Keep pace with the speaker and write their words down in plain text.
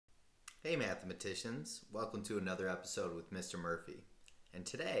Hey mathematicians, welcome to another episode with Mr. Murphy. And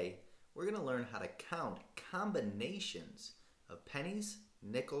today we're going to learn how to count combinations of pennies,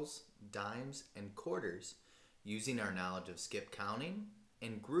 nickels, dimes, and quarters using our knowledge of skip counting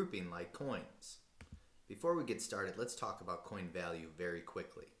and grouping like coins. Before we get started, let's talk about coin value very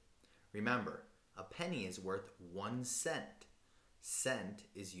quickly. Remember, a penny is worth 1 cent. Cent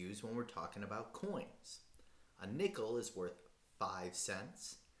is used when we're talking about coins. A nickel is worth 5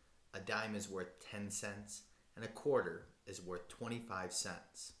 cents. A dime is worth 10 cents, and a quarter is worth 25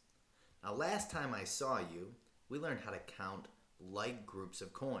 cents. Now, last time I saw you, we learned how to count like groups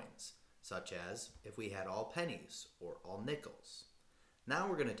of coins, such as if we had all pennies or all nickels. Now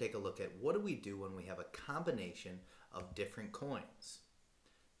we're going to take a look at what do we do when we have a combination of different coins.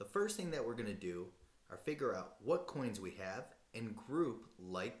 The first thing that we're going to do are figure out what coins we have and group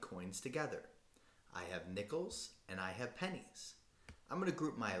like coins together. I have nickels and I have pennies. I'm going to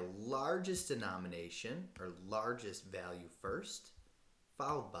group my largest denomination or largest value first,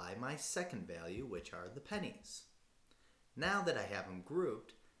 followed by my second value, which are the pennies. Now that I have them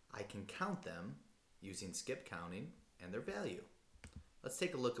grouped, I can count them using skip counting and their value. Let's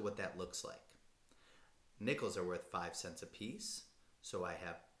take a look at what that looks like. Nickels are worth 5 cents a piece, so I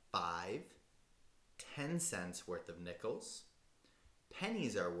have 5 10-cent worth of nickels.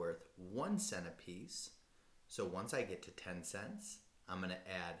 Pennies are worth 1 cent a piece, so once I get to 10 cents, I'm going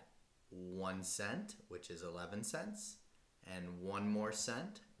to add 1 cent, which is 11 cents, and 1 more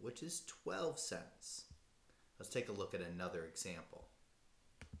cent, which is 12 cents. Let's take a look at another example.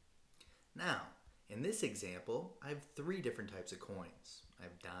 Now, in this example, I have 3 different types of coins. I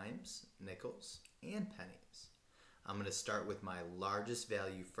have dimes, nickels, and pennies. I'm going to start with my largest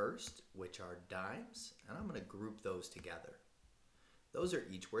value first, which are dimes, and I'm going to group those together. Those are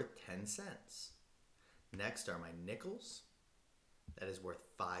each worth 10 cents. Next are my nickels. That is worth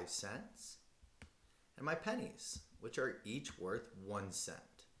 5 cents. And my pennies, which are each worth 1 cent.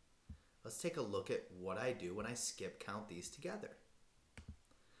 Let's take a look at what I do when I skip count these together.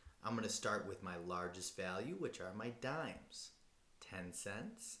 I'm going to start with my largest value, which are my dimes. 10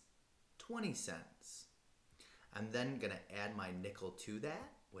 cents, 20 cents. I'm then going to add my nickel to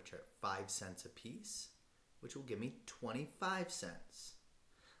that, which are 5 cents a piece, which will give me 25 cents.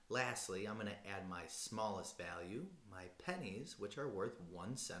 Lastly, I'm going to add my smallest value, my pennies, which are worth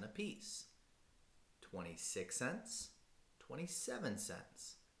 1 cent a piece. 26 cents, 27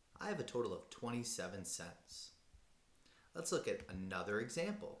 cents. I have a total of 27 cents. Let's look at another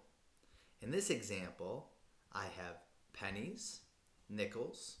example. In this example, I have pennies,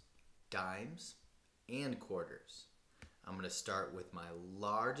 nickels, dimes, and quarters. I'm going to start with my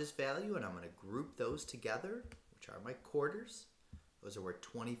largest value and I'm going to group those together, which are my quarters. Those are worth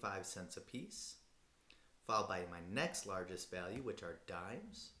 25 cents a piece. Followed by my next largest value, which are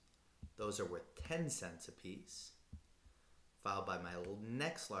dimes. Those are worth 10 cents a piece. Followed by my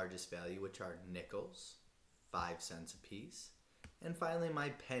next largest value, which are nickels, 5 cents a piece. And finally my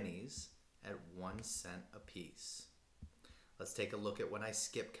pennies at 1 cent a piece. Let's take a look at when I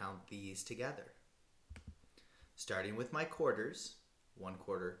skip count these together. Starting with my quarters, 1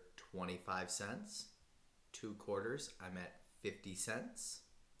 quarter, 25 cents. 2 quarters, I'm at 50 cents.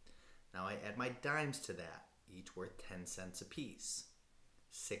 Now I add my dimes to that, each worth 10 cents a piece.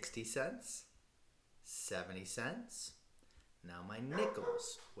 60 cents, 70 cents. Now my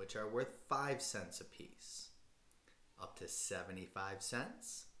nickels, which are worth 5 cents a piece, up to 75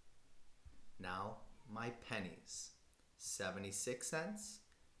 cents. Now my pennies, 76 cents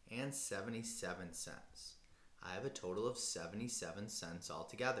and 77 cents. I have a total of 77 cents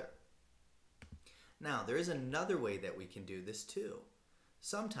altogether. Now, there is another way that we can do this too.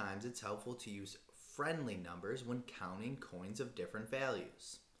 Sometimes it's helpful to use friendly numbers when counting coins of different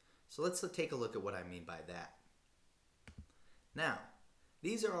values. So let's take a look at what I mean by that. Now,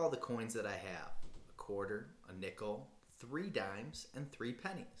 these are all the coins that I have. A quarter, a nickel, 3 dimes, and 3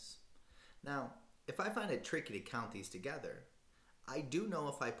 pennies. Now, if I find it tricky to count these together, I do know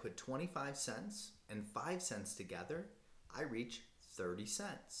if I put 25 cents and 5 cents together, I reach 30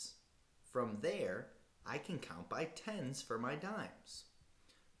 cents. From there, I can count by tens for my dimes.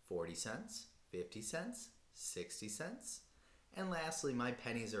 40 cents, 50 cents, 60 cents, and lastly, my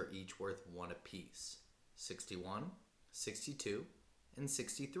pennies are each worth 1 apiece. 61, 62, and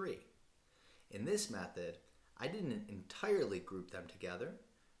 63. In this method, I didn't entirely group them together,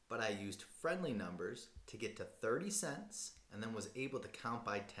 but I used friendly numbers to get to 30 cents and then was able to count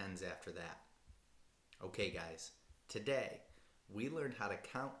by tens after that. Okay guys, today, we learned how to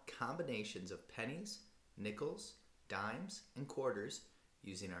count combinations of pennies, nickels, dimes, and quarters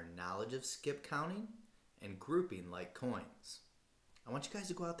using our knowledge of skip counting and grouping like coins. I want you guys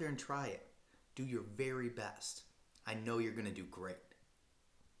to go out there and try it. Do your very best. I know you're going to do great.